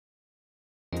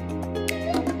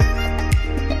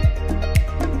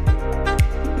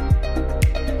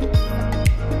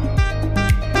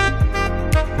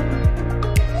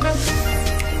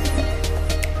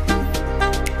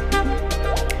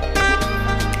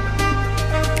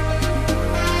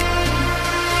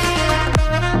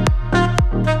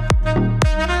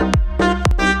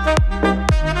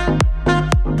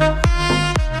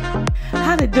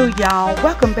y'all.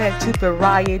 Welcome back to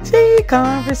Variety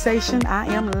Conversation. I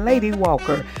am Lady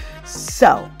Walker.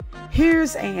 So,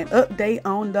 here's an update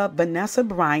on the Vanessa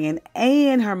Bryant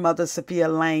and her mother Sofia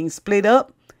Laine split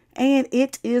up, and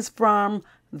it is from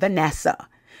Vanessa.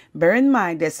 Bear in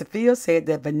mind that Sofia said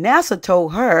that Vanessa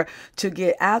told her to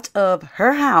get out of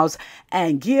her house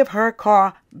and give her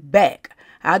car back.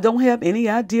 I don't have any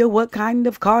idea what kind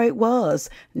of car it was.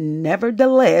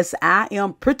 Nevertheless, I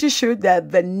am pretty sure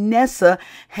that Vanessa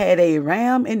had a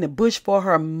ram in the bush for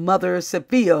her mother,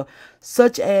 Sofia,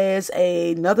 such as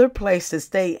another place to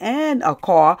stay and a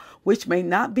car, which may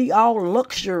not be all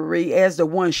luxury as the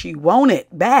one she wanted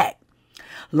back.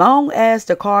 Long as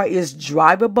the car is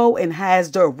drivable and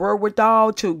has the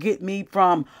wherewithal to get me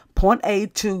from point A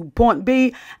to point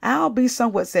B, I'll be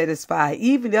somewhat satisfied,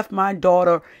 even if my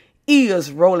daughter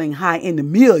is rolling high in the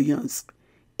millions.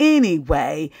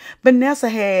 Anyway, Vanessa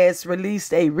has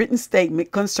released a written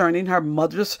statement concerning her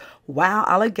mother's wild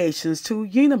allegations to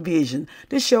Univision,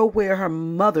 the show where her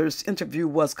mother's interview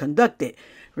was conducted.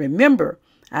 Remember,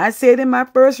 I said in my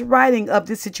first writing of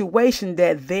this situation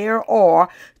that there are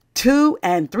 2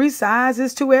 and 3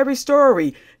 sizes to every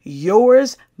story: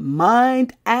 yours,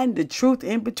 mine, and the truth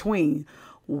in between.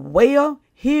 Well,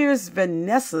 here's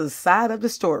Vanessa's side of the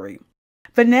story.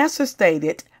 Vanessa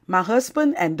stated, "My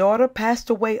husband and daughter passed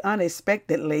away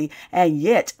unexpectedly, and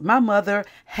yet my mother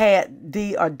had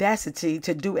the audacity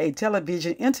to do a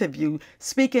television interview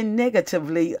speaking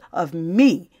negatively of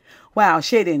me while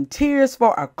shedding tears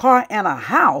for a car and a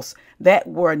house that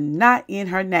were not in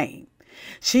her name.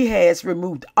 She has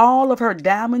removed all of her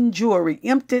diamond jewelry,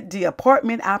 emptied the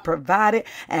apartment I provided,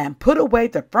 and put away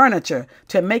the furniture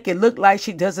to make it look like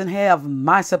she doesn't have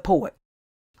my support."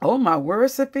 Oh my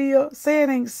word, Sofia, say it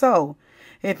ain't so.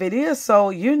 If it is so,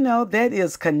 you know that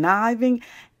is conniving,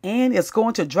 and it's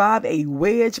going to drive a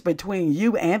wedge between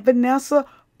you and Vanessa,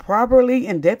 probably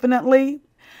indefinitely.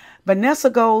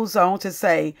 Vanessa goes on to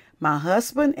say, "My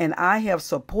husband and I have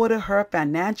supported her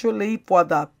financially for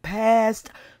the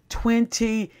past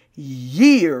 20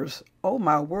 years. Oh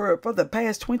my word, for the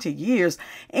past 20 years,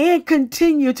 and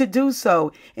continue to do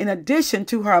so, in addition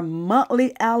to her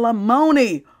monthly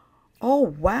alimony." Oh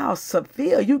wow,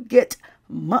 Sofia, you get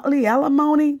monthly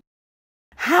alimony?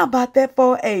 How about that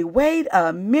for a wait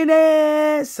a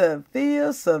minute?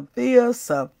 Sofia.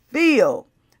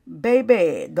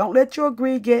 Baby, don't let your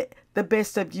greed get the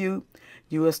best of you.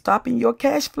 You are stopping your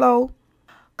cash flow.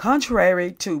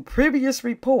 Contrary to previous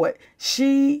report,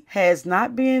 she has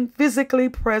not been physically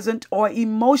present or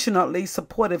emotionally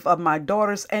supportive of my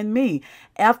daughters and me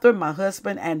after my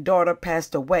husband and daughter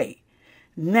passed away.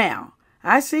 Now,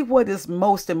 I see what is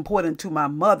most important to my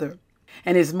mother,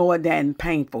 and is more than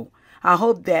painful. I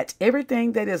hope that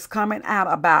everything that is coming out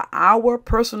about our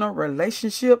personal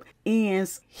relationship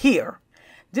ends here.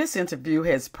 This interview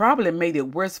has probably made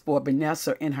it worse for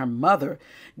Vanessa and her mother.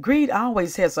 Greed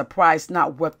always has a price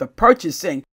not worth the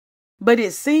purchasing. But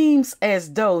it seems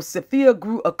as though Sofia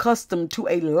grew accustomed to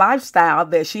a lifestyle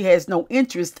that she has no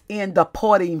interest in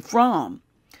departing from.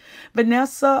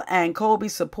 Vanessa and Colby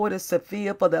supported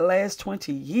Sofia for the last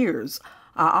 20 years.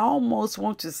 I almost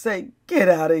want to say, get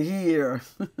out of here.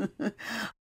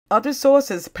 Other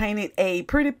sources painted a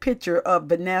pretty picture of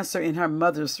Vanessa and her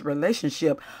mother's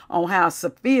relationship, on how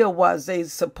Sofia was a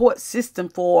support system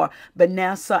for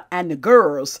Vanessa and the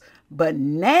girls. But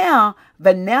now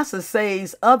Vanessa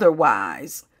says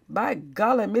otherwise. By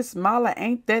golly, Miss Mala,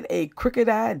 ain't that a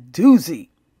crooked-eyed doozy?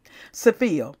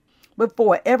 Sofia,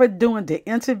 before ever doing the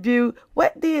interview,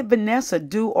 what did Vanessa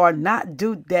do or not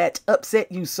do that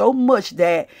upset you so much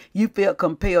that you felt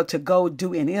compelled to go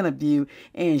do an interview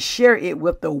and share it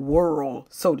with the world,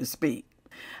 so to speak?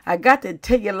 I got to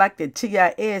tell you like the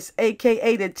TIS,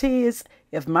 aka the TIS,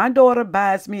 if my daughter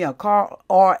buys me a car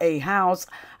or a house,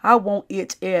 I want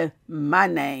it in my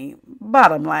name.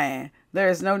 Bottom line, there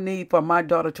is no need for my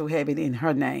daughter to have it in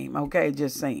her name, okay?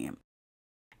 Just saying.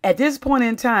 At this point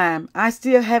in time, I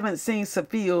still haven't seen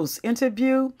Sofia's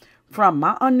interview. From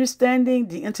my understanding,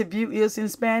 the interview is in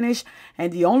Spanish,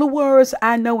 and the only words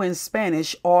I know in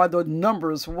Spanish are the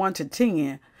numbers 1 to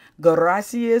 10.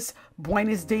 Gracias,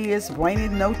 buenos dias,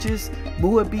 buenas noches,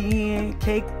 muy bien,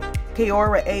 que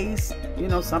hora es,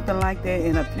 something like that,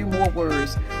 and a few more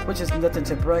words, which is nothing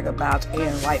to brag about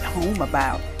and write home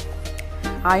about.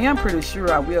 I am pretty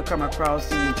sure I will come across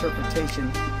the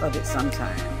interpretation of it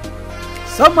sometime.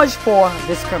 So much for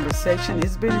this conversation.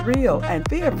 It's been real, and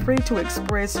feel free to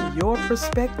express your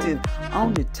perspective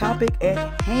on the topic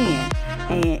at hand.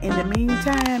 And in the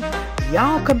meantime,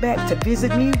 y'all come back to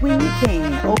visit me when you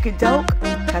can. Okie doke,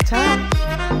 ta-ta.